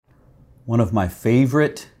One of my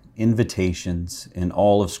favorite invitations in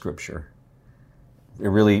all of Scripture.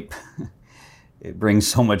 It brings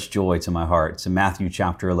so much joy to my heart. It's in Matthew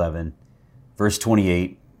chapter 11, verse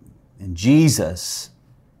 28. And Jesus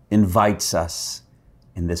invites us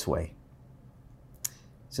in this way.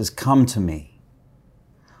 He says, "Come to me,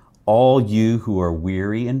 all you who are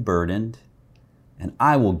weary and burdened, and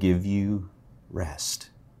I will give you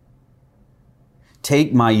rest.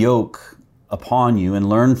 Take my yoke upon you and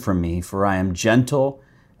learn from me, for I am gentle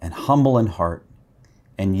and humble in heart,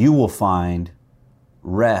 and you will find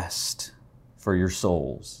rest for your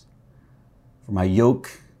souls. For my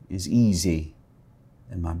yoke is easy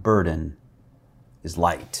and my burden is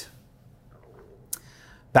light."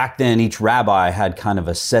 Back then, each rabbi had kind of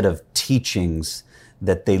a set of teachings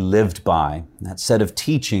that they lived by. And that set of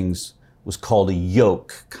teachings was called a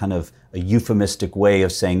yoke, kind of a euphemistic way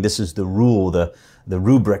of saying this is the rule, the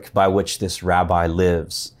rubric by which this rabbi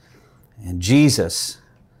lives. And Jesus,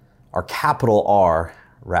 our capital R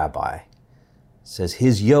rabbi, says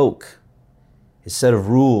his yoke, his set of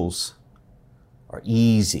rules are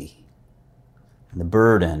easy and the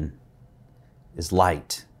burden is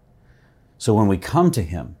light. So when we come to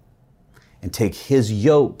him and take his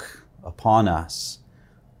yoke upon us,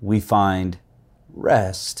 we find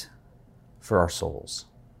rest for our souls.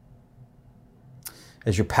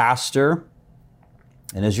 As your pastor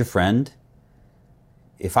and as your friend,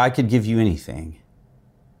 if I could give you anything,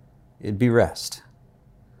 it'd be rest.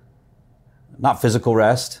 Not physical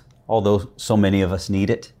rest, although so many of us need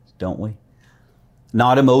it, don't we?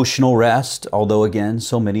 Not emotional rest, although again,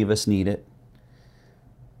 so many of us need it.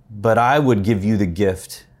 But I would give you the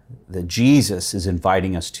gift that Jesus is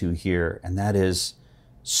inviting us to here, and that is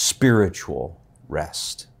spiritual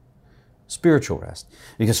rest. Spiritual rest.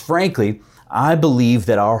 Because frankly, I believe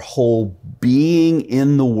that our whole being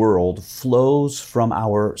in the world flows from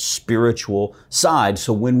our spiritual side.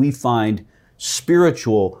 So when we find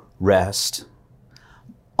spiritual rest,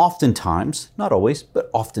 oftentimes, not always, but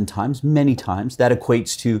oftentimes, many times, that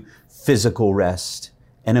equates to physical rest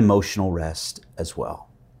and emotional rest as well.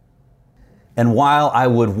 And while I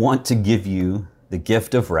would want to give you the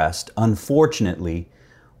gift of rest, unfortunately,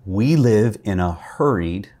 we live in a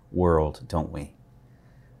hurried world, don't we?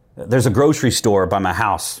 There's a grocery store by my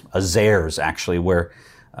house, a Zehrs actually, where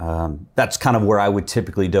that's kind of where I would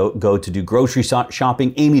typically go to do grocery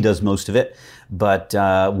shopping. Amy does most of it, but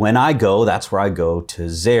when I go, that's where I go, to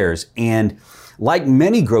Zehrs. And like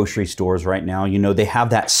many grocery stores right now, you know, they have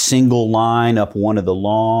that single line up one of the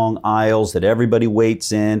long aisles that everybody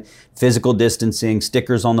waits in, physical distancing,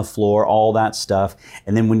 stickers on the floor, all that stuff.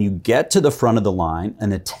 And then when you get to the front of the line,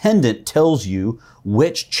 an attendant tells you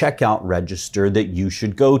which checkout register that you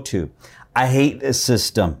should go to. I hate this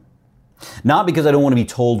system. Not because I don't want to be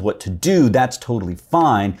told what to do, that's totally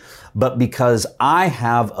fine, but because I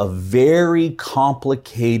have a very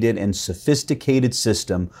complicated and sophisticated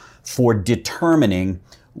system for determining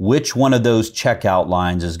which one of those checkout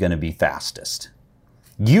lines is going to be fastest.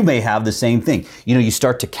 You may have the same thing. You know, you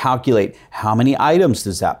start to calculate how many items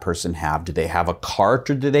does that person have? Do they have a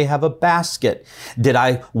cart or do they have a basket? Did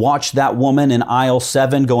I watch that woman in aisle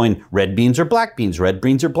 7 going, red beans or black beans, red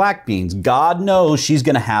beans or black beans? God knows she's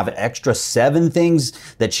going to have extra 7 things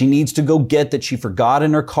that she needs to go get that she forgot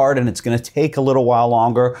in her cart, and it's going to take a little while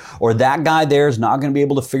longer. Or that guy there is not going to be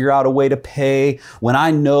able to figure out a way to pay. When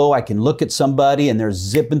I know I can look at somebody and they're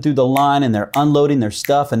zipping through the line and they're unloading their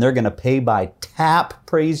stuff and they're going to pay by tap,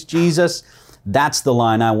 praise Jesus, that's the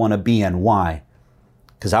line I want to be in. Why?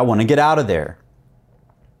 Because I want to get out of there.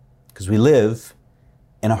 Because we live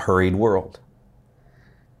in a hurried world.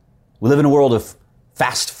 We live in a world of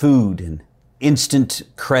fast food and instant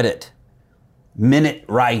credit, minute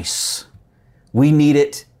rice. We need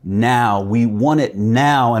it now. We want it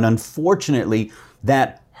now. And unfortunately,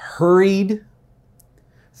 that hurried,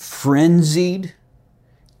 frenzied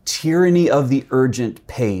tyranny of the urgent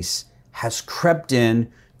pace has crept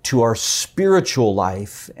in to our spiritual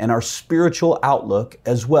life and our spiritual outlook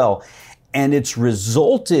as well. And it's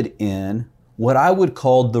resulted in what I would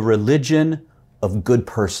call the religion of good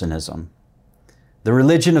personism. The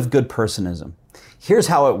religion of good personism. Here's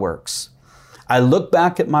how it works. I look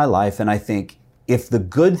back at my life and I think, if the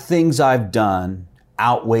good things I've done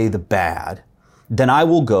outweigh the bad, then I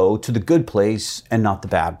will go to the good place and not the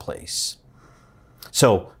bad place.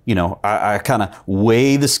 So, you know, I kind of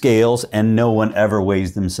weigh the scales, and no one ever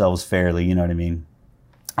weighs themselves fairly, you know what I mean?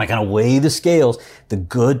 I kind of weigh the scales. The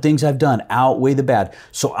good things I've done outweigh the bad.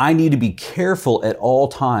 So I need to be careful at all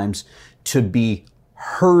times to be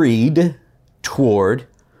hurried toward,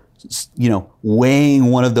 you know, weighing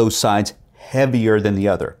one of those sides heavier than the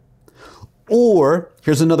other. Or,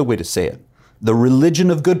 here's another way to say it. The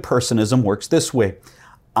religion of good personism works this way.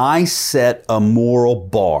 I set a moral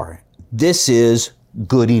bar. This is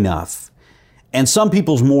good enough. And some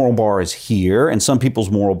people's moral bar is here, and some people's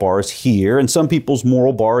moral bar is here, and some people's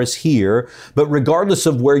moral bar is here. But regardless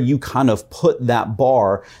of where you kind of put that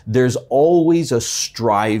bar, there's always a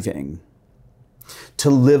striving to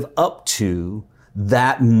live up to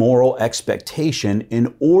that moral expectation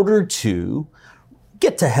in order to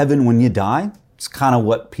get to heaven when you die. It's kind of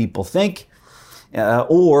what people think.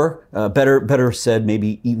 Or better said,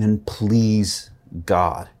 maybe even please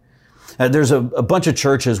God. There's a bunch of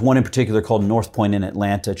churches, one in particular called North Point in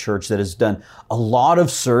Atlanta Church, that has done a lot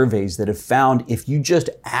of surveys that have found if you just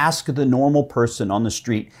ask the normal person on the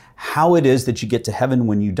street how it is that you get to heaven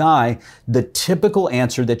when you die, the typical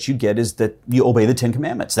answer that you get is that you obey the Ten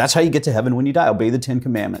Commandments. That's how you get to heaven when you die, obey the Ten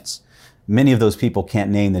Commandments. Many of those people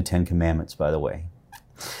can't name the Ten Commandments, by the way.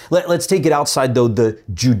 Let's take it outside, though, the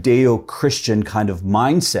Judeo-Christian kind of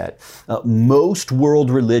mindset. Most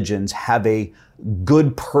world religions have a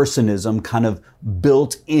good personism kind of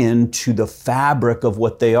built into the fabric of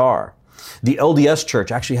what they are. The LDS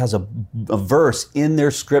Church actually has a verse in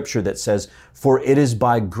their scripture that says, "For it is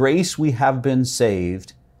by grace we have been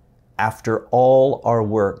saved after all our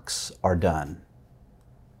works are done."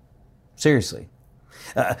 Seriously.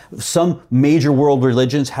 Some major world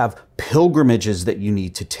religions have pilgrimages that you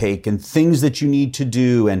need to take and things that you need to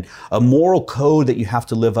do and a moral code that you have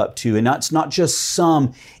to live up to. And it's not just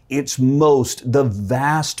some, it's most, the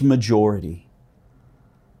vast majority.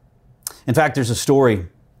 In fact, there's a story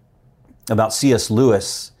about C.S.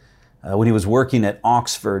 Lewis when he was working at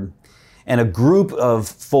Oxford, and a group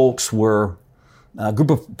of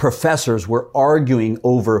professors were arguing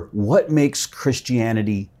over what makes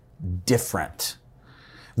Christianity different.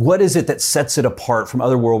 What is it that sets it apart from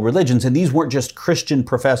other world religions? And these weren't just Christian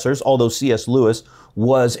professors, although C.S. Lewis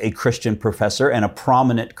was a Christian professor and a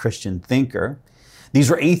prominent Christian thinker. These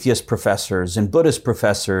were atheist professors and Buddhist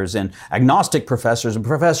professors and agnostic professors and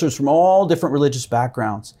professors from all different religious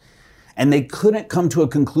backgrounds. And they couldn't come to a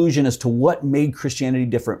conclusion as to what made Christianity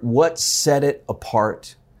different, what set it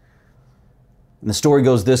apart. And the story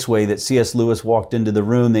goes this way, that C.S. Lewis walked into the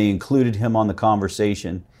room, they included him on the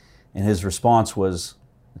conversation, and his response was,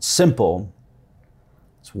 it's simple.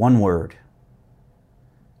 It's one word.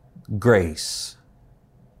 Grace.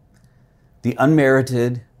 The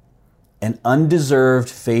unmerited and undeserved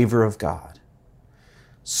favor of God,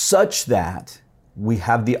 such that we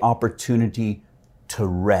have the opportunity to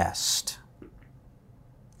rest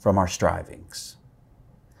from our strivings.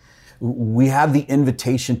 We have the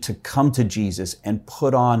invitation to come to Jesus and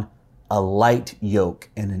put on a light yoke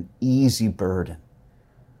and an easy burden.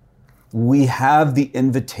 We have the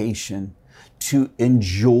invitation to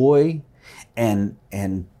enjoy and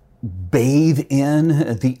bathe in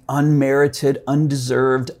the unmerited,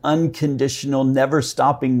 undeserved, unconditional, never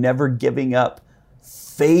stopping, never giving up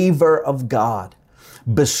favor of God,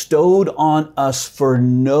 bestowed on us for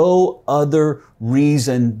no other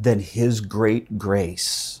reason than His great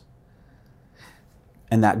grace.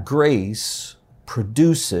 And that grace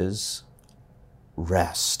produces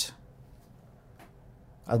rest.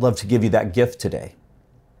 I'd love to give you that gift today.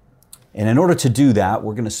 And in order to do that,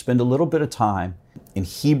 we're going to spend a little bit of time in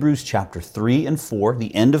Hebrews chapter 3 and 4,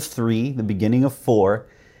 the end of 3, the beginning of 4,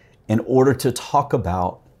 in order to talk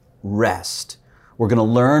about rest. We're going to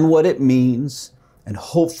learn what it means and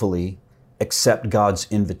hopefully accept God's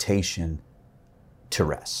invitation to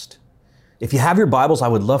rest. If you have your Bibles, I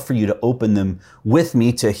would love for you to open them with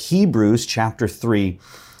me to Hebrews chapter 3.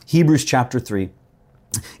 Hebrews chapter 3.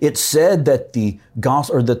 It said that the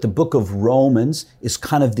book of Romans is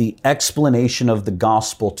kind of the explanation of the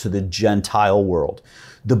gospel to the Gentile world.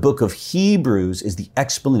 The book of Hebrews is the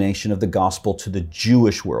explanation of the gospel to the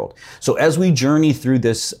Jewish world. So as we journey through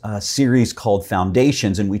this series called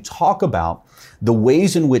Foundations, and we talk about the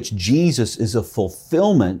ways in which Jesus is a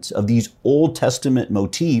fulfillment of these Old Testament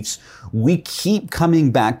motifs, we keep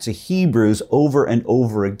coming back to Hebrews over and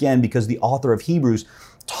over again because the author of Hebrews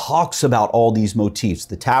talks about all these motifs,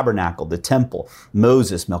 the tabernacle, the temple,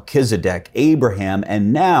 Moses, Melchizedek, Abraham,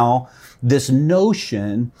 and now this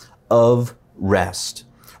notion of rest.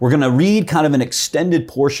 We're going to read kind of an extended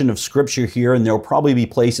portion of scripture here, and there'll probably be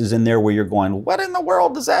places in there where you're going, what in the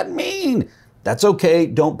world does that mean? That's okay.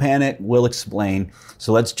 Don't panic. We'll explain.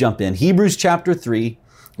 So let's jump in. Hebrews chapter 3.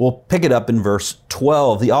 We'll pick it up in verse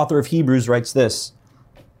 12. The author of Hebrews writes this: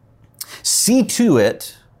 "See to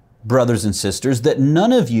it, brothers and sisters, that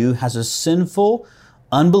none of you has a sinful,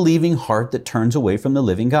 unbelieving heart that turns away from the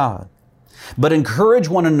living God. But encourage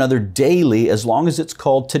one another daily as long as it's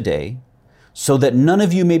called today, so that none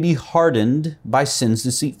of you may be hardened by sin's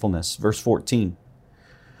deceitfulness. Verse 14.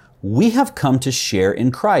 We have come to share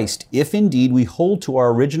in Christ, if indeed we hold to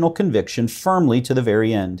our original conviction firmly to the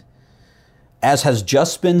very end. As has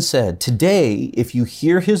just been said, today, if you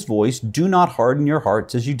hear his voice, do not harden your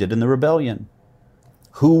hearts as you did in the rebellion.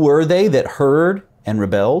 Who were they that heard and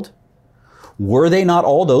rebelled? Were they not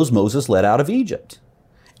all those Moses led out of Egypt?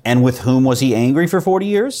 And with whom was he angry for 40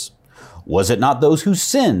 years? Was it not those who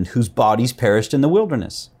sinned, whose bodies perished in the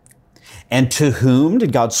wilderness? And to whom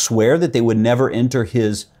did God swear that they would never enter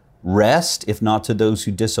his rest, if not to those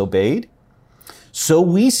who disobeyed? So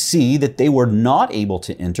we see that they were not able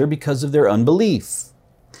to enter because of their unbelief.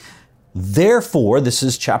 Therefore, this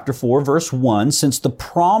is chapter 4, verse 1, since the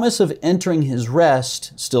promise of entering his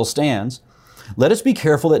rest still stands, let us be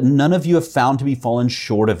careful that none of you have found to be fallen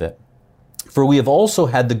short of it. For we have also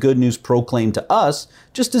had the good news proclaimed to us,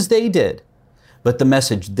 just as they did. But the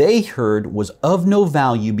message they heard was of no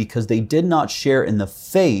value because they did not share in the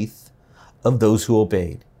faith of those who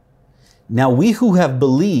obeyed. Now we who have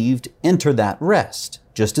believed enter that rest,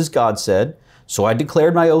 just as God said, so I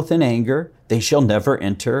declared my oath in anger, they shall never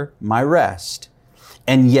enter my rest.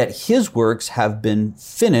 And yet his works have been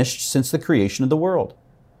finished since the creation of the world.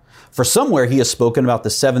 For somewhere he has spoken about the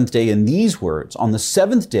seventh day in these words, on the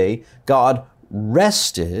seventh day, God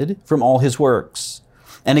rested from all his works.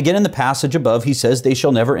 And again in the passage above, he says, they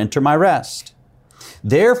shall never enter my rest.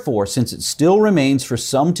 Therefore, since it still remains for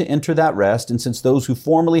some to enter that rest, and since those who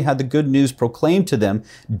formerly had the good news proclaimed to them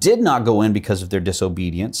did not go in because of their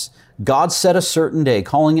disobedience, God set a certain day,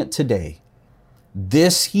 calling it today.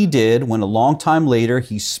 This he did when a long time later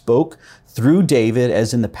he spoke through David,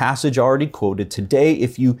 as in the passage already quoted, today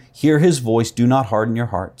if you hear his voice, do not harden your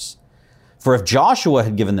hearts. For if Joshua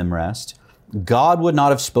had given them rest, God would not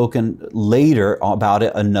have spoken later about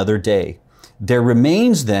it another day. There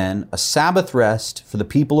remains then a Sabbath rest for the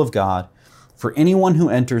people of God. For anyone who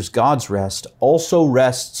enters God's rest also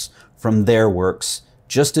rests from their works,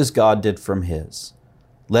 just as God did from his.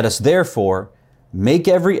 Let us therefore make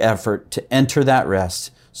every effort to enter that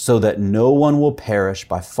rest, so that no one will perish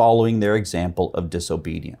by following their example of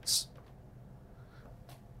disobedience.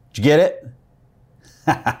 Did you get it?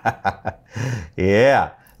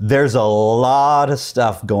 Yeah. There's a lot of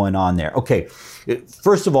stuff going on there. Okay,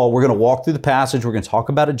 first of all, we're going to walk through the passage. We're going to talk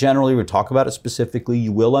about it generally. We're going to talk about it specifically.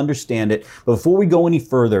 You will understand it. But before we go any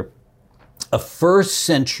further, a first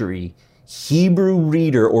century Hebrew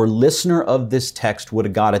reader or listener of this text would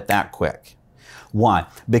have got it that quick. Why?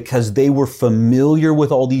 Because they were familiar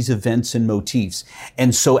with all these events and motifs.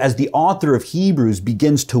 And so as the author of Hebrews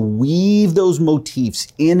begins to weave those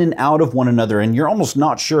motifs in and out of one another, and you're almost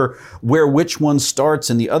not sure where which one starts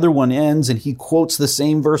and the other one ends, and he quotes the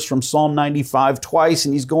same verse from Psalm 95 twice,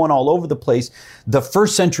 and he's going all over the place, the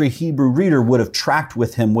first century Hebrew reader would have tracked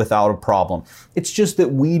with him without a problem. It's just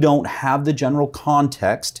that we don't have the general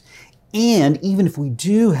context. And even if we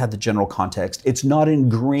do have the general context, it's not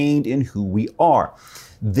ingrained in who we are.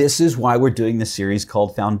 This is why we're doing this series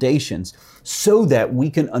called Foundations, so that we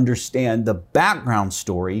can understand the background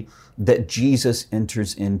story that Jesus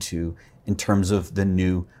enters into in terms of the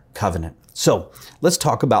new covenant. So let's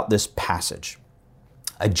talk about this passage.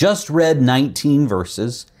 I just read 19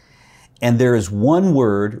 verses, and there is one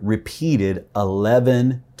word repeated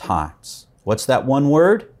 11 times. What's that one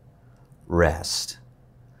word? Rest.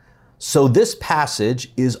 So this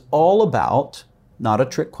passage is all about, not a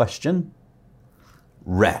trick question,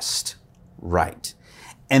 rest. Right.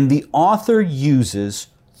 And the author uses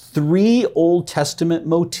 3 Old Testament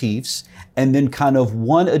motifs and then kind of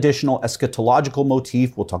one additional eschatological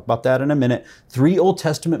motif. We'll talk about that in a minute. 3 Old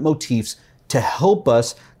Testament motifs to help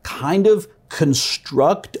us kind of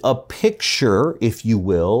construct a picture, if you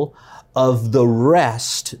will, of the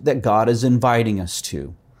rest that God is inviting us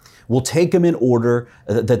to. We'll take them in order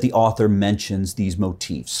that the author mentions these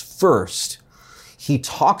motifs. First, he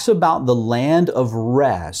talks about the land of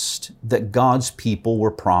rest that God's people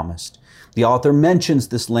were promised. The author mentions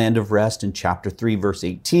this land of rest in chapter 3, verse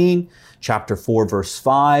 18, chapter 4, verse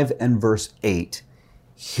 5, and verse 8.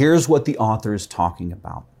 Here's what the author is talking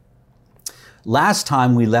about. Last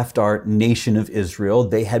time we left our nation of Israel,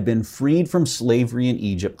 they had been freed from slavery in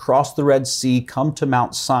Egypt, crossed the Red Sea, come to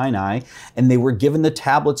Mount Sinai, and they were given the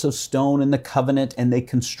tablets of stone and the covenant, and they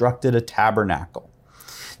constructed a tabernacle.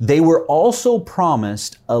 They were also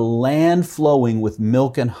promised a land flowing with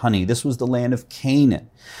milk and honey. This was the land of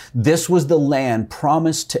Canaan. This was the land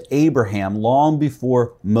promised to Abraham long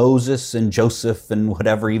before Moses and Joseph and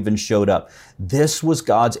whatever even showed up. This was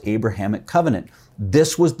God's Abrahamic covenant.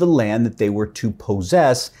 This was the land that they were to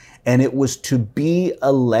possess, and it was to be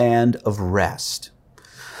a land of rest.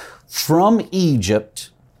 from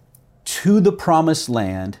Egypt to the promised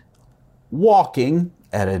land, walking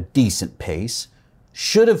at a decent pace,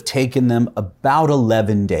 should have taken them about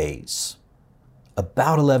 11 days.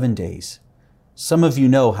 About 11 days. Some of you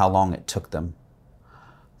know how long it took them.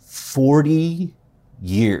 40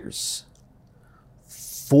 years.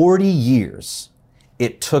 40 years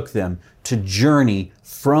it took them to journey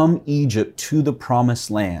from Egypt to the promised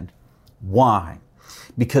land. Why?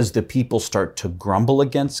 Because the people start to grumble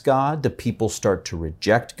against God, the people start to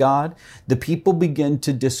reject God, the people begin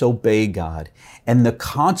to disobey God. And the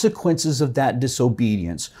consequences of that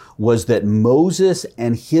disobedience was that Moses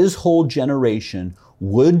and his whole generation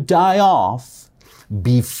would die off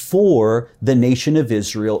before the nation of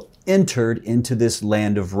Israel entered into this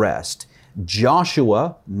land of rest.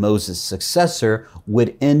 Joshua, Moses' successor,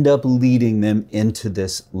 would end up leading them into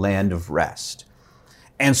this land of rest.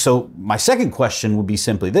 And so my second question would be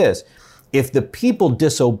simply this: if the people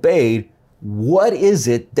disobeyed, what is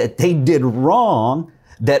it that they did wrong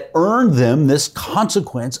that earned them this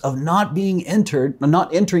consequence of not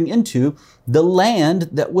entering into the land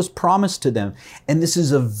that was promised to them? And this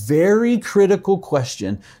is a very critical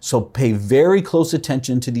question, so pay very close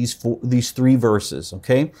attention to these three verses,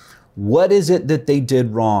 okay? What is it that they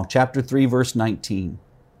did wrong? Chapter 3, verse 19.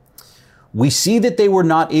 We see that they were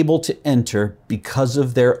not able to enter because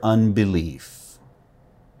of their unbelief.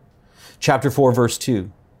 Chapter 4, verse 2.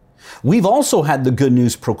 We've also had the good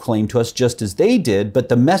news proclaimed to us just as they did, but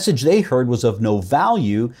the message they heard was of no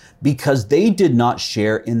value because they did not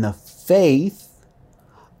share in the faith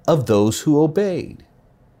of those who obeyed.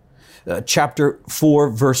 Chapter 4,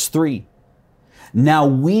 verse 3. Now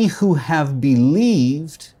we who have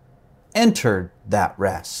believed entered that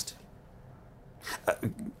rest.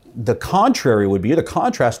 The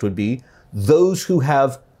contrast would be, those who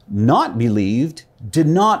have not believed did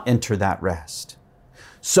not enter that rest.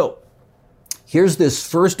 So here's this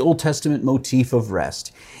first Old Testament motif of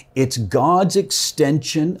rest. It's God's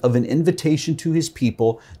extension of an invitation to his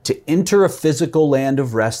people to enter a physical land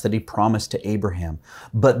of rest that he promised to Abraham.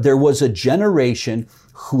 But there was a generation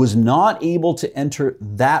who was not able to enter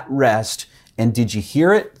that rest. And did you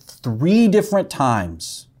hear it? 3 different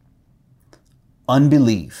times.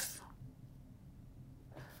 Unbelief,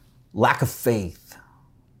 lack of faith,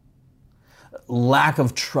 lack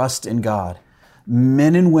of trust in God.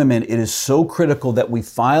 Men and women, it is so critical that we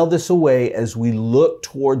file this away as we look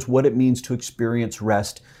towards what it means to experience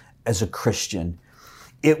rest as a Christian.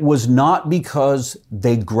 It was not because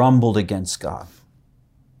they grumbled against God.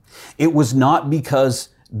 It was not because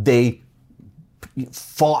they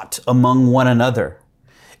fought among one another.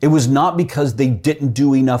 It was not because they didn't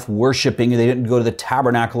do enough worshiping, or they didn't go to the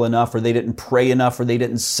tabernacle enough, or they didn't pray enough, or they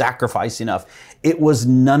didn't sacrifice enough. It was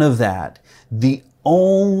none of that. The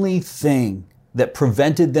only thing that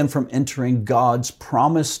prevented them from entering God's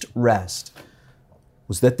promised rest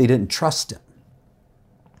was that they didn't trust him.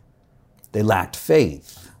 They lacked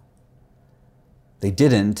faith. They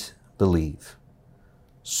didn't believe.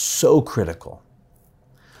 So critical.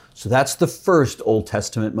 So that's the first Old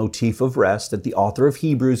Testament motif of rest that the author of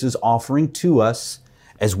Hebrews is offering to us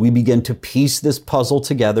as we begin to piece this puzzle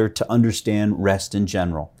together to understand rest in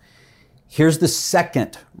general. Here's the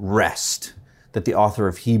second rest that the author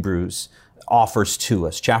of Hebrews offers to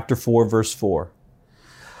us. Chapter 4, verse 4.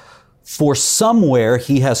 For somewhere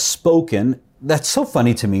he has spoken. That's so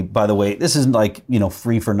funny to me, by the way. This isn't like,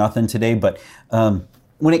 free for nothing today, but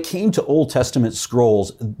when it came to Old Testament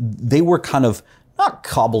scrolls, they were kind of not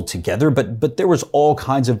cobbled together, but there was all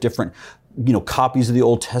kinds of different, copies of the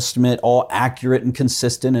Old Testament, all accurate and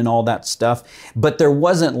consistent and all that stuff. But there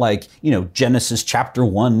wasn't like, Genesis chapter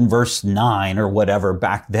 1, verse 9 or whatever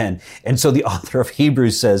back then. And so the author of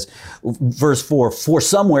Hebrews says, verse 4, for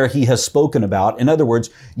somewhere he has spoken about. In other words,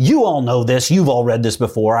 you all know this. You've all read this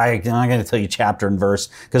before. I'm going to tell you chapter and verse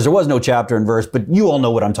because there was no chapter and verse, but you all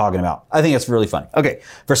know what I'm talking about. I think it's really funny. Okay.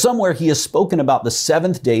 For somewhere he has spoken about the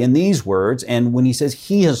seventh day in these words. And when he says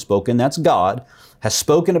he has spoken, that's God, has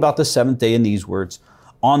spoken about the seventh day in these words.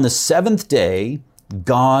 On the seventh day,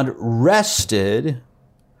 God rested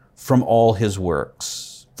from all his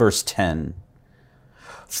works. Verse 10.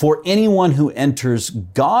 For anyone who enters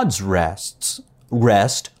God's rest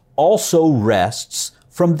also rests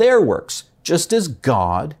from their works, just as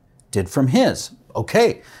God did from his.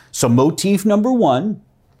 Okay, so motif number 1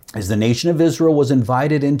 is the nation of Israel was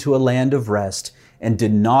invited into a land of rest, and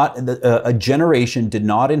a generation did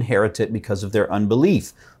not inherit it because of their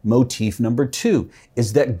unbelief. Motif number 2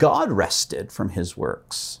 is that God rested from his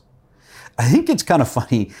works. I think it's kind of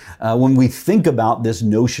funny when we think about this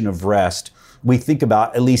notion of rest, we think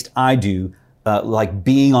about, at least I do, like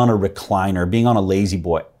being on a recliner, being on a lazy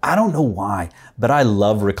boy. I don't know why, but I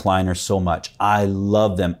love recliners so much. I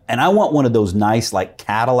love them. And I want one of those nice like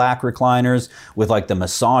Cadillac recliners with like the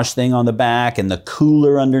massage thing on the back and the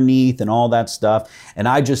cooler underneath and all that stuff. And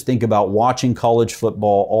I just think about watching college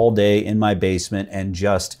football all day in my basement and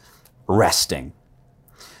just resting.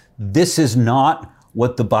 This is not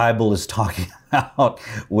what the Bible is talking about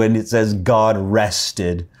when it says God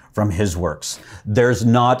rested from his works. There's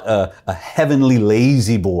not a heavenly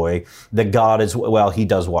lazy boy that God is, well, he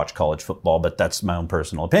does watch college football, but that's my own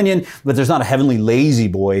personal opinion, but there's not a heavenly lazy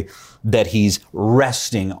boy that he's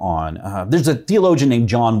resting on. There's a theologian named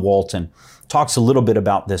John Walton, talks a little bit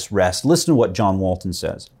about this rest. Listen to what John Walton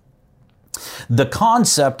says. The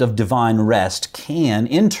concept of divine rest can,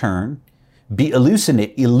 in turn, be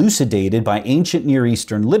elucidated by ancient Near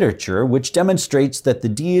Eastern literature, which demonstrates that the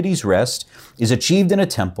deity's rest is achieved in a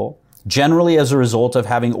temple, generally as a result of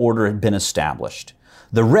having order been established.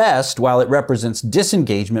 The rest, while it represents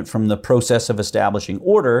disengagement from the process of establishing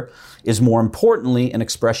order, is more importantly an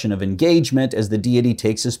expression of engagement as the deity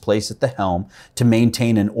takes his place at the helm to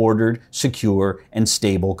maintain an ordered, secure, and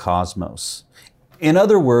stable cosmos. In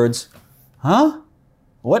other words,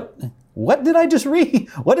 What did I just read?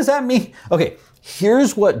 What does that mean? Okay,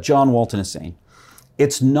 here's what John Walton is saying.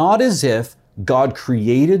 It's not as if God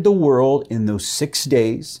created the world in those 6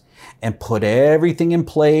 days and put everything in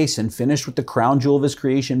place and finished with the crown jewel of his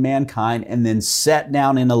creation, mankind, and then sat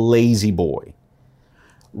down in a lazy boy.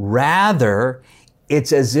 Rather,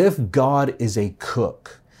 it's as if God is a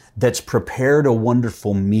cook that's prepared a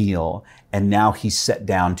wonderful meal and now he's sat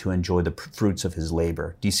down to enjoy the fruits of his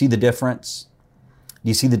labor. Do you see the difference? Do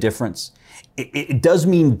you see the difference? It does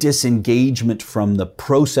mean disengagement from the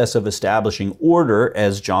process of establishing order,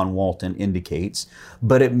 as John Walton indicates,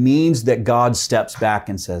 but it means that God steps back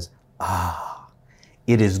and says,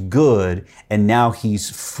 it is good, and now he's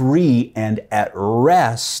free and at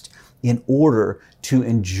rest in order to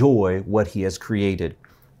enjoy what he has created.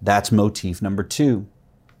 That's motif number 2.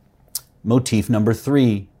 Motif number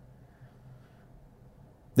 3.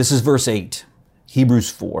 This is verse 8, Hebrews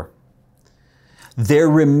 4. There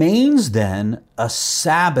remains then a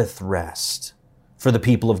Sabbath rest for the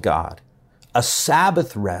people of God. A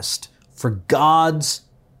Sabbath rest for God's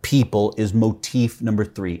people is motif number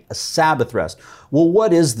 3, a Sabbath rest. Well,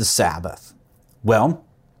 what is the Sabbath? Well,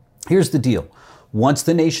 here's the deal. Once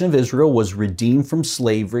the nation of Israel was redeemed from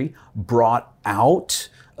slavery, brought out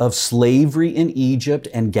of slavery in Egypt,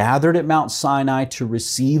 and gathered at Mount Sinai to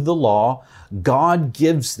receive the law, God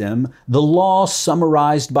gives them the law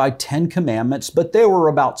summarized by 10 commandments, but there were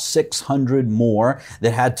about 600 more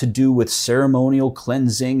that had to do with ceremonial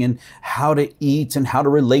cleansing and how to eat and how to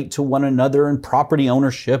relate to one another and property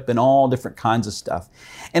ownership and all different kinds of stuff.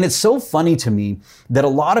 And it's so funny to me that a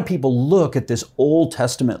lot of people look at this Old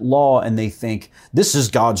Testament law and they think, this is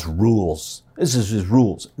God's rules. This is his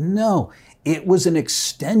rules. No. It was an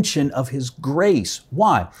extension of his grace.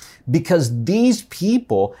 Why? Because these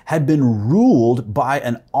people had been ruled by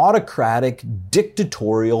an autocratic,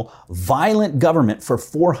 dictatorial, violent government for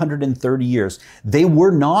 430 years. They were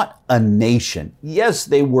not a nation. Yes,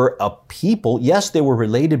 they were a people. Yes, they were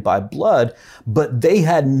related by blood, but they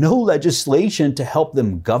had no legislation to help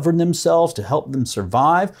them govern themselves, to help them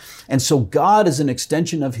survive. And so God, as an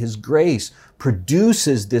extension of his grace,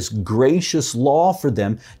 produces this gracious law for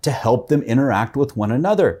them to help them interact with one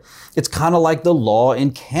another. It's kind of like the law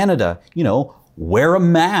in Canada, wear a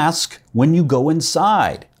mask when you go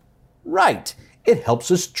inside. Right. It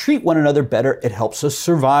helps us treat one another better. It helps us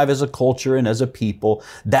survive as a culture and as a people.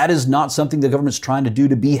 That is not something the government's trying to do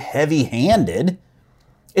to be heavy-handed.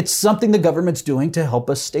 It's something the government's doing to help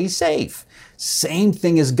us stay safe. Same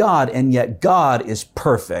thing as God, and yet God is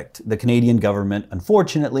perfect. The Canadian government,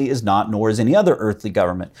 unfortunately, is not, nor is any other earthly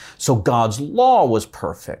government. So God's law was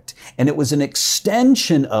perfect, and it was an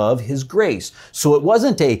extension of his grace. So it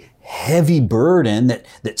wasn't a heavy burden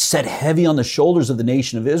that sat heavy on the shoulders of the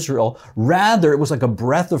nation of Israel. Rather, it was like a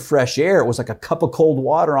breath of fresh air. It was like a cup of cold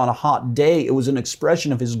water on a hot day. It was an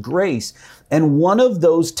expression of his grace. And one of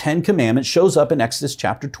those 10 commandments shows up in Exodus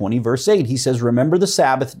chapter 20, verse 8. He says, remember the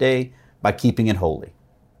Sabbath day by keeping it holy.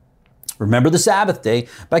 Remember the Sabbath day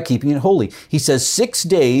by keeping it holy. He says, 6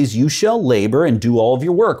 days you shall labor and do all of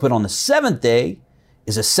your work, but on the 7th day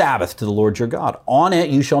is a Sabbath to the Lord your God. On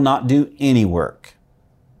it you shall not do any work.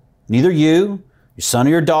 Neither you, your son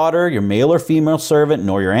or your daughter, your male or female servant,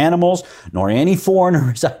 nor your animals, nor any foreigner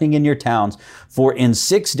residing in your towns. For in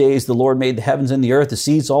 6 days the Lord made the heavens and the earth, the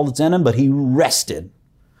seas, all that's in them, but he rested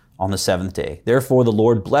on the 7th day. Therefore the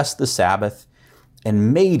Lord blessed the Sabbath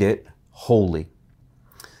and made it holy.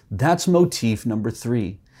 That's motif number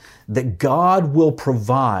 3. that God will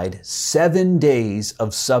provide 7 days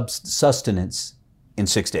of sustenance in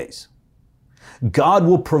 6 days. God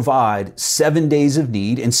will provide 7 days of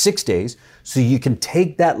need in 6 days so you can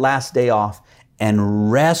take that last day off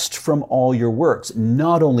and rest from all your works.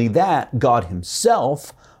 Not only that, God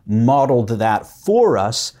Himself modeled that for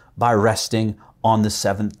us by resting on the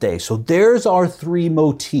 7th day. So there's our 3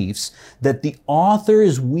 motifs that the author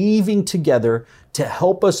is weaving together to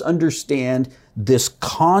help us understand this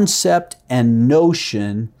concept and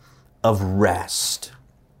notion of rest.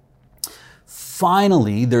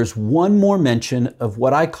 Finally, there's one more mention of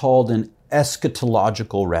what I called an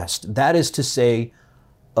eschatological rest. That is to say,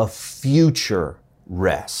 a future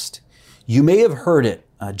rest. You may have heard it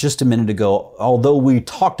just a minute ago. Although we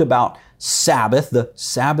talked about Sabbath, the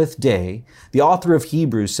Sabbath day, the author of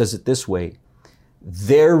Hebrews says it this way: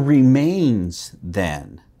 there remains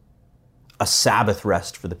then a Sabbath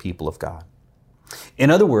rest for the people of God. In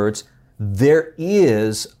other words, there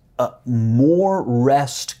is more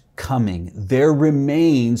rest coming. There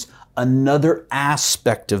remains another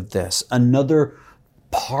aspect of this, another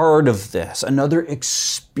part of this, another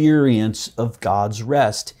experience of God's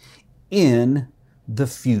rest in the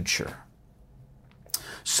future.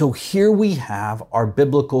 So here we have our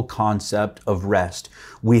biblical concept of rest.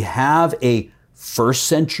 We have a first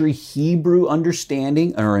century Hebrew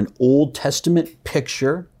understanding or an Old Testament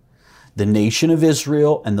picture. The nation of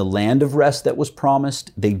Israel and the land of rest that was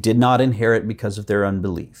promised, they did not inherit because of their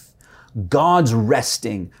unbelief. God's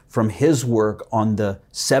resting from His work on the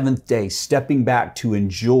 7th day, stepping back to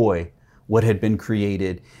enjoy what had been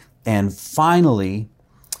created. And finally,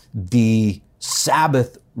 the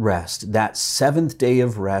Sabbath rest, that 7th day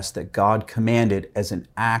of rest that God commanded as an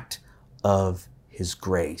act of His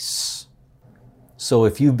grace. So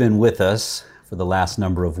if you've been with us for the last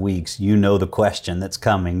number of weeks, you know the question that's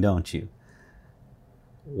coming, don't you?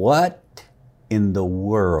 What in the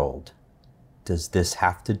world does this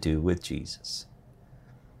have to do with Jesus?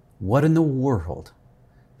 What in the world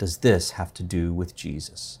does this have to do with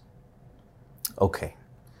Jesus? Okay,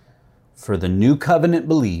 for the New Covenant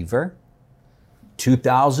believer,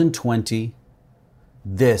 2020,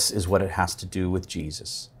 this is what it has to do with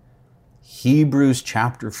Jesus. Hebrews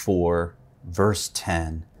chapter 4, verse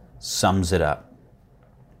 10 sums it up.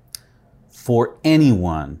 For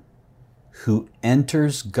anyone who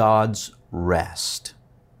enters God's rest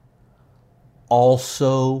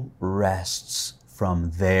also rests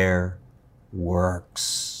from their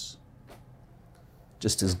works,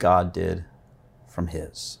 just as God did from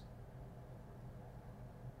His.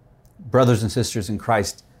 Brothers and sisters in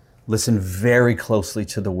Christ, listen very closely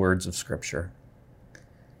to the words of Scripture.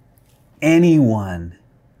 Anyone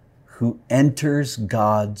who enters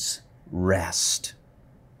God's rest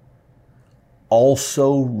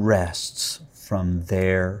also rests from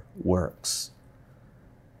their works.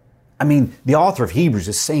 I mean, the author of Hebrews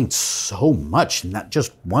is saying so much in that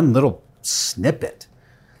just one little snippet.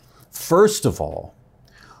 First of all,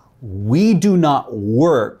 we do not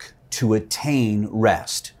work to attain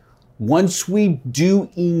rest. Once we do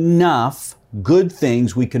enough good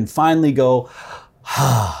things, we can finally go,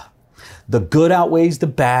 the good outweighs the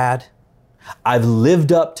bad. I've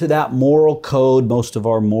lived up to that moral code. Most of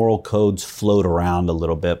our moral codes float around a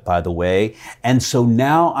little bit, by the way. And so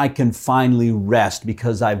now I can finally rest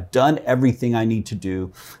because I've done everything I need to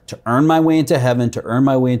do to earn my way into heaven, to earn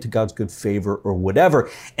my way into God's good favor or whatever.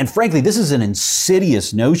 And frankly, this is an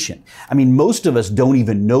insidious notion. I mean, most of us don't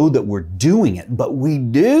even know that we're doing it, but we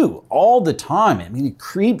do all the time. I mean, it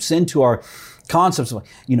creeps into our concepts of,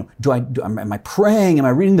 am I praying? Am I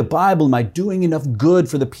reading the Bible? Am I doing enough good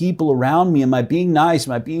for the people around me? Am I being nice?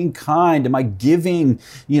 Am I being kind? Am I giving,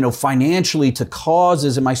 financially to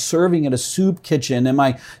causes? Am I serving at a soup kitchen? Am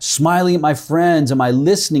I smiling at my friends? Am I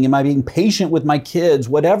listening? Am I being patient with my kids?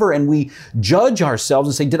 Whatever. And we judge ourselves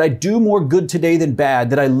and say, did I do more good today than bad?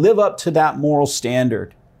 Did I live up to that moral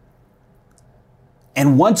standard?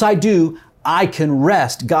 And once I do, I can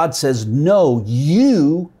rest. God says, no,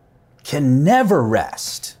 you can never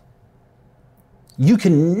rest. You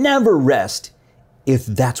can never rest if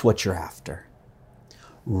that's what you're after.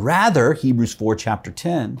 Rather, Hebrews chapter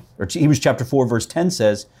 4 verse 10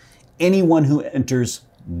 says, anyone who enters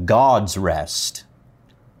God's rest.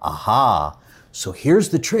 Aha. So here's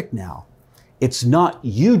the trick now. It's not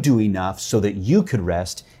you do enough so that you could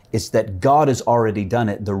rest. It's that God has already done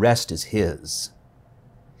it. The rest is His.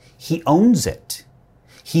 He owns it.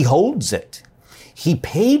 He holds it. He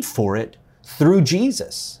paid for it through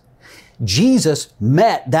Jesus. Jesus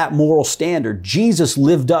met that moral standard. Jesus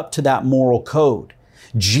lived up to that moral code.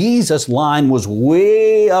 Jesus' line was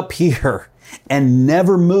way up here and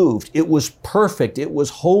never moved. It was perfect. It was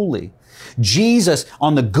holy. Jesus,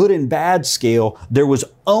 on the good and bad scale, there was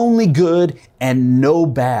only good and no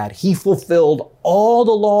bad. He fulfilled all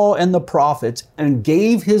the law and the prophets and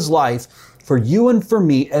gave his life for you and for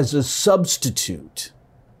me as a substitute.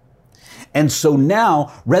 And so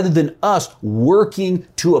now, rather than us working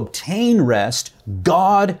to obtain rest,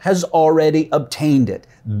 God has already obtained it.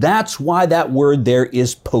 That's why that word there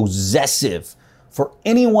is possessive for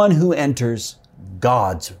anyone who enters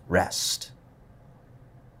God's rest.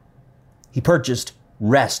 He purchased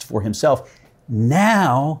rest for himself.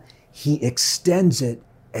 Now he extends it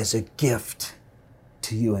as a gift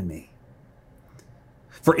to you and me.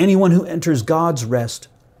 For anyone who enters God's rest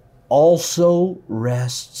also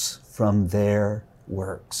rests from their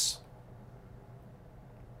works.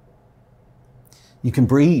 You can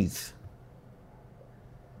breathe.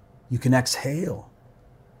 You can exhale.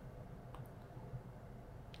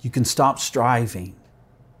 You can stop striving.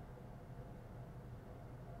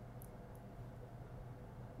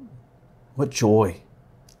 What joy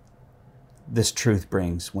this truth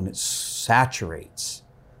brings when it saturates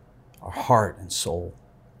our heart and soul.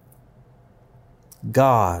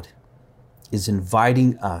 God is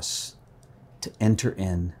inviting us to enter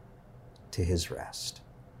in to his rest.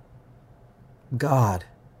 God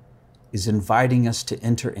is inviting us to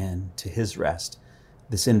enter in to his rest.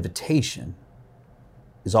 This invitation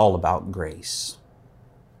is all about grace.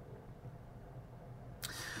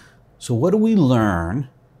 So what do we learn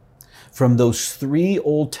from those three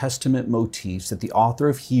Old Testament motifs that the author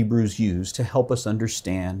of Hebrews used to help us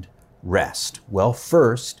understand rest? Well,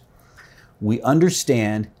 first, we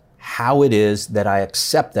understand how it is that I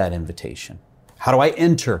accept that invitation. How do I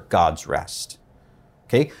enter God's rest?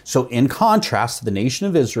 Okay, so in contrast to the nation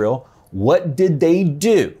of Israel, what did they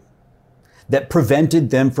do that prevented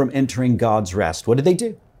them from entering God's rest? What did they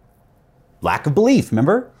do? Lack of belief,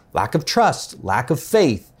 remember? Lack of trust, lack of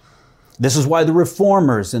faith. This is why the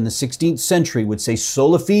reformers in the 16th century would say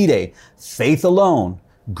sola fide, faith alone,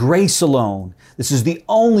 grace alone. This is the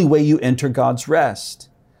only way you enter God's rest.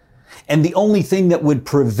 And the only thing that would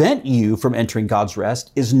prevent you from entering God's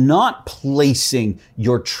rest is not placing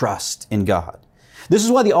your trust in God. This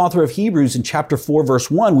is why the author of Hebrews in chapter 4,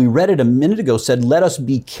 verse 1, we read it a minute ago, said, let us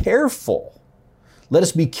be careful. Let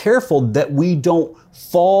us be careful that we don't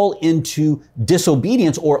fall into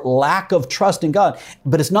disobedience or lack of trust in God.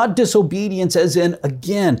 But it's not disobedience as in,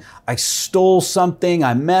 again, I stole something,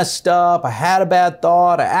 I messed up, I had a bad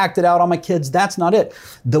thought, I acted out on my kids. That's not it.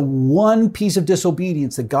 The one piece of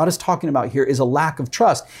disobedience that God is talking about here is a lack of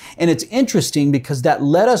trust. And it's interesting because that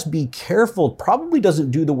let us be careful probably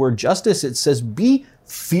doesn't do the word justice. It says be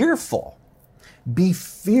fearful. Be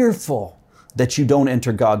fearful that you don't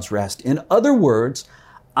enter God's rest. In other words,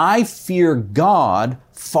 I fear God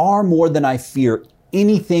far more than I fear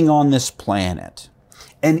anything on this planet.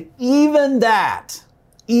 And even that,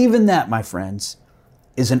 my friends,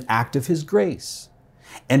 is an act of his grace.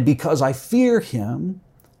 And because I fear him,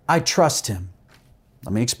 I trust him.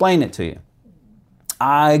 Let me explain it to you.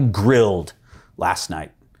 I grilled last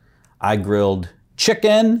night. I grilled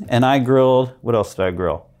chicken and what else did I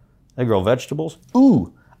grill? I grilled vegetables.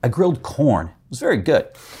 I grilled corn. It was very good.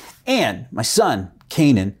 And my son,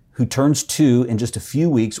 Canaan, who turns 2 in just a few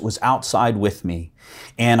weeks, was outside with me.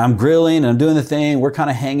 And I'm grilling and I'm doing the thing. We're kind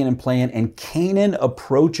of hanging and playing. And Canaan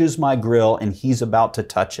approaches my grill and he's about to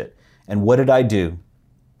touch it. And what did I do?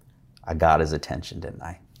 I got his attention, didn't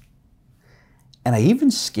I? And I even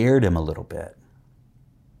scared him a little bit.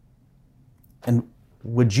 And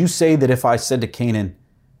would you say that if I said to Canaan,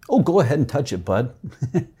 oh, go ahead and touch it, bud.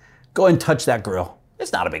 Go ahead and touch that grill.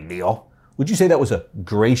 It's not a big deal. Would you say that was a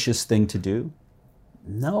gracious thing to do?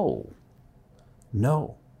 No.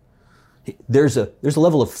 There's a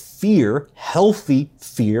level of fear, healthy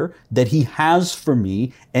fear, that he has for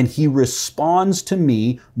me, and he responds to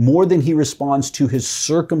me more than he responds to his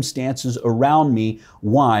circumstances around me.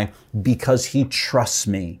 Why? Because he trusts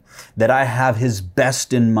me, that I have his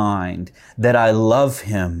best in mind, that I love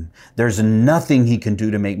him. There's nothing he can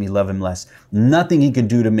do to make me love him less, nothing he can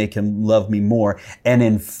do to make him love me more. And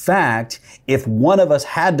in fact, if one of us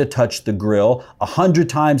had to touch the grill 100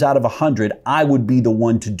 times out of 100, I would be the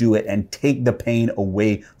one to do it and take the pain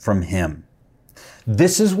away from him.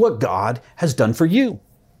 This is what God has done for you.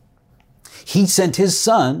 He sent his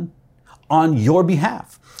son on your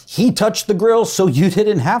behalf. He touched the grill so you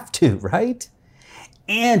didn't have to, right?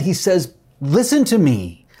 And he says, listen to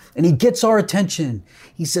me. And he gets our attention.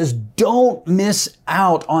 He says, don't miss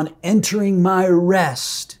out on entering my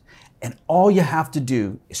rest. And all you have to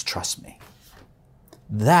do is trust me.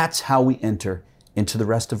 That's how we enter into the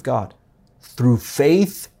rest of God. Through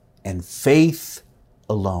faith and faith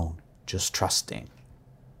alone, just trusting.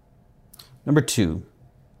 Number 2,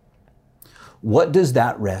 what does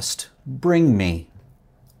that rest bring me?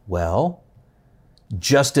 Well,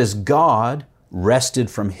 just as God rested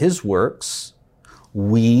from His works,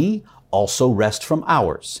 we also rest from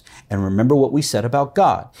ours. And remember what we said about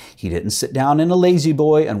God. He didn't sit down in a lazy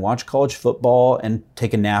boy and watch college football and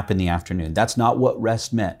take a nap in the afternoon. That's not what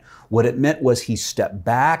rest meant. What it meant was He stepped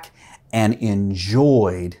back and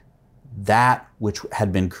enjoyed that which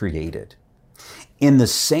had been created. In the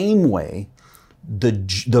same way,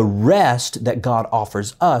 the rest that God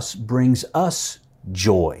offers us brings us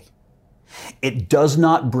joy. It does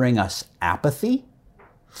not bring us apathy.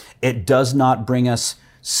 It does not bring us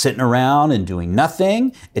sitting around and doing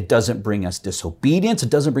nothing. It doesn't bring us disobedience. It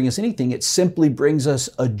doesn't bring us anything. It simply brings us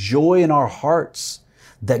a joy in our hearts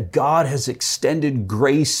that God has extended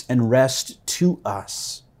grace and rest to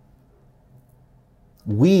us.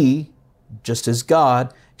 We, just as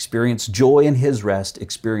God, experience joy in His rest,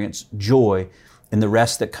 experience joy in the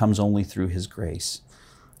rest that comes only through His grace.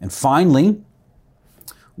 And finally,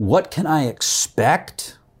 what can I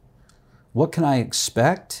expect? What can I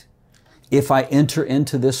expect if I enter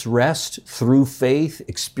into this rest through faith,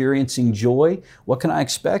 experiencing joy? What can I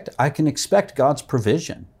expect? I can expect God's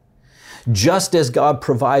provision. Just as God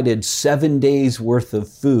provided 7 days worth of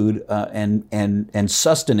food and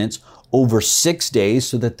sustenance over 6 days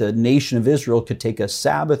so that the nation of Israel could take a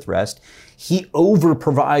Sabbath rest, He over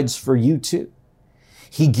provides for you too.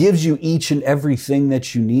 He gives you each and everything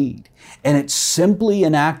that you need. And it's simply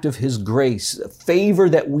an act of His grace, a favor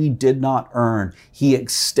that we did not earn. He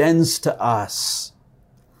extends to us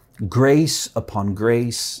grace upon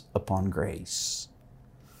grace upon grace.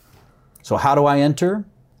 So how do I enter?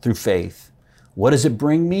 Through faith. What does it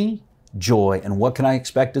bring me? Joy. And what can I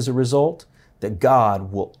expect as a result? That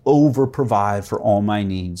God will over provide for all my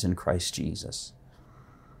needs in Christ Jesus.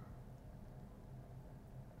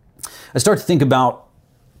 I start to think about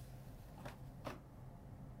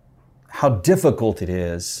how difficult it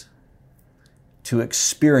is to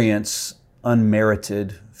experience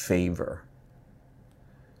unmerited favor,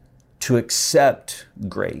 to accept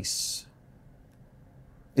grace.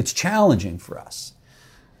 It's challenging for us.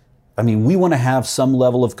 I mean, we want to have some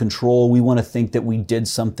level of control. We want to think that we did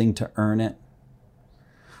something to earn it.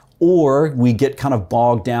 Or we get kind of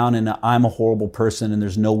bogged down in I'm a horrible person and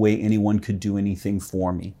there's no way anyone could do anything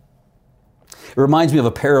for me. It reminds me of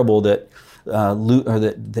a parable that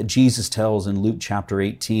that Jesus tells in Luke chapter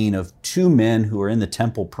 18 of 2 men who are in the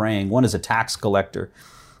temple praying. One is a tax collector.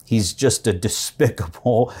 He's just a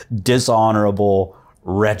despicable, dishonorable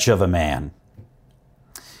wretch of a man.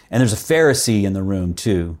 And there's a Pharisee in the room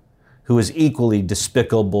too, who is equally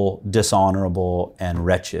despicable, dishonorable, and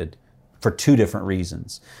wretched for 2 different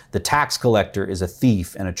reasons. The tax collector is a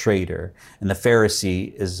thief and a traitor, and the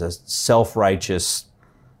Pharisee is a self-righteous,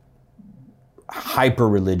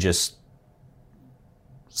 hyper-religious,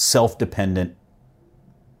 self-dependent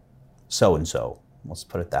so-and-so. Let's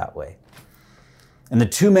put it that way. And the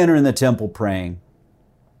 2 men are in the temple praying.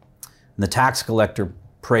 And the tax collector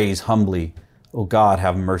prays humbly, "Oh God,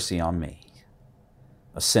 have mercy on me,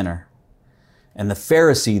 a sinner." And the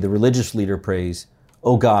Pharisee, the religious leader, prays,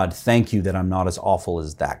 "Oh God, thank you that I'm not as awful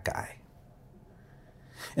as that guy."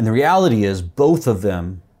 And the reality is both of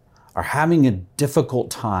them are having a difficult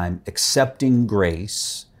time accepting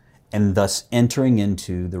grace and thus entering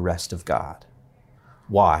into the rest of God.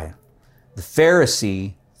 Why? The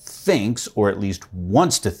Pharisee thinks, or at least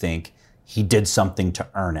wants to think, he did something to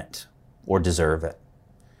earn it or deserve it.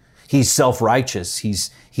 He's self-righteous.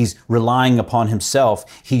 He's relying upon himself.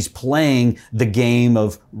 He's playing the game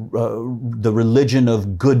of the religion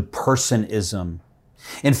of good personism.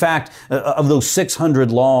 In fact, of those 600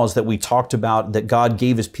 laws that we talked about that God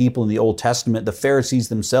gave His people in the Old Testament, the Pharisees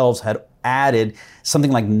themselves had added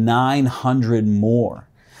something like 900 more.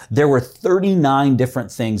 There were 39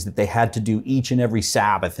 different things that they had to do each and every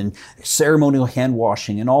Sabbath, and ceremonial hand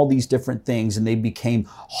washing and all these different things, and they became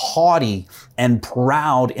haughty and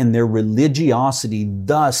proud in their religiosity,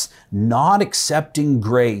 thus not accepting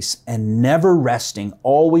grace and never resting,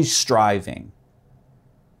 always striving,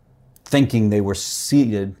 thinking they were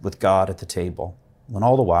seated with God at the table, when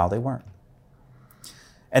all the while they weren't.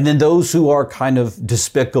 And then those who are kind of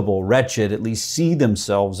despicable, wretched, at least see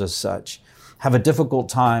themselves as such, have a difficult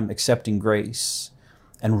time accepting grace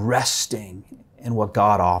and resting in what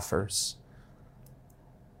God offers.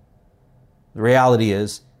 The reality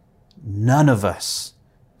is, none of us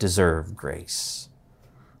deserve grace.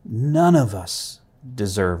 None of us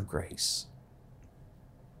deserve grace.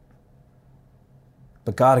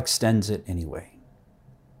 But God extends it anyway.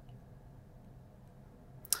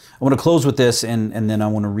 I want to close with this, and then I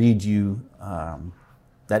want to read you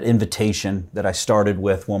that invitation that I started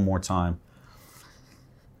with one more time.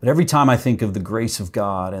 But every time I think of the grace of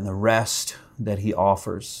God and the rest that He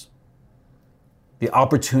offers, the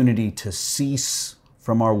opportunity to cease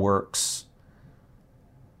from our works,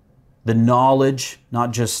 the knowledge,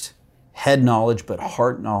 not just head knowledge, but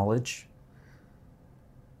heart knowledge,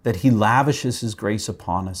 that He lavishes His grace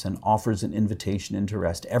upon us and offers an invitation into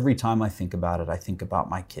rest. Every time I think about it, I think about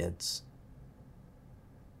my kids.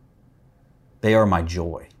 They are my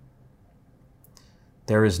joy.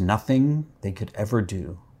 There is nothing they could ever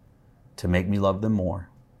do to make me love them more.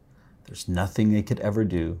 There's nothing they could ever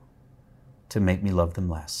do to make me love them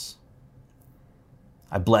less.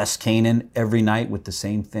 I bless Canaan every night with the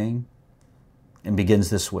same thing, and begins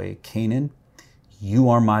this way: Canaan, you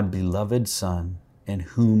are my beloved son, in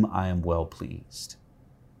whom I am well pleased.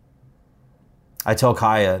 I tell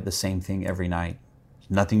Kaya the same thing every night.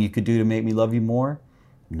 Nothing you could do to make me love you more.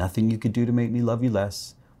 Nothing you could do to make me love you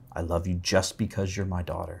less. I love you just because you're my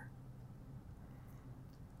daughter.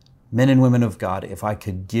 Men and women of God, if I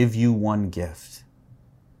could give you one gift,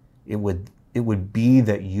 it would be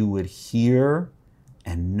that you would hear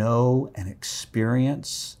and know and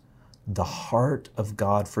experience the heart of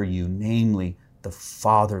God for you, namely the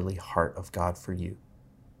fatherly heart of God for you.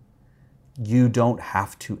 You don't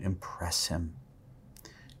have to impress Him.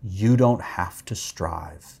 You don't have to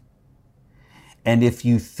strive. And if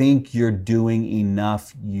you think you're doing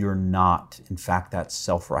enough, you're not. In fact, that's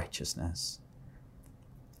self-righteousness.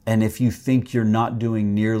 And if you think you're not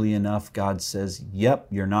doing nearly enough, God says, yep,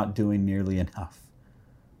 you're not doing nearly enough.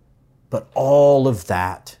 But all of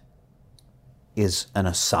that is an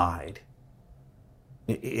aside.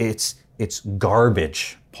 It's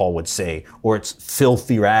garbage, Paul would say, or it's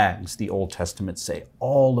filthy rags, the Old Testament say.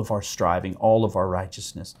 All of our striving, all of our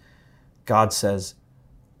righteousness. God says,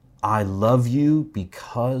 I love you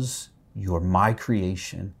because you're my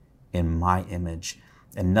creation in my image,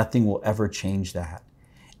 and nothing will ever change that.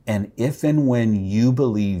 And if and when you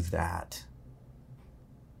believe that,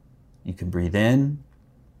 you can breathe in,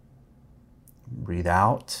 breathe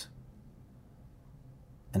out,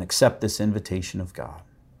 and accept this invitation of God.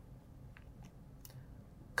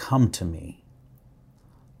 Come to me,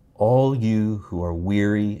 all you who are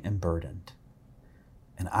weary and burdened,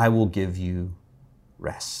 and I will give you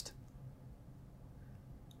rest.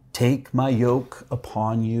 Take my yoke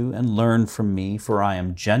upon you and learn from me, for I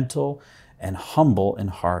am gentle and humble in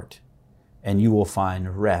heart, and you will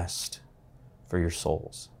find rest for your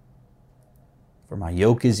souls. For my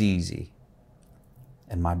yoke is easy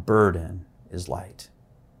and my burden is light.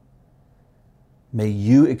 May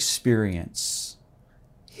you experience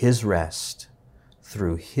His rest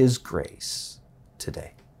through His grace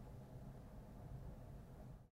today.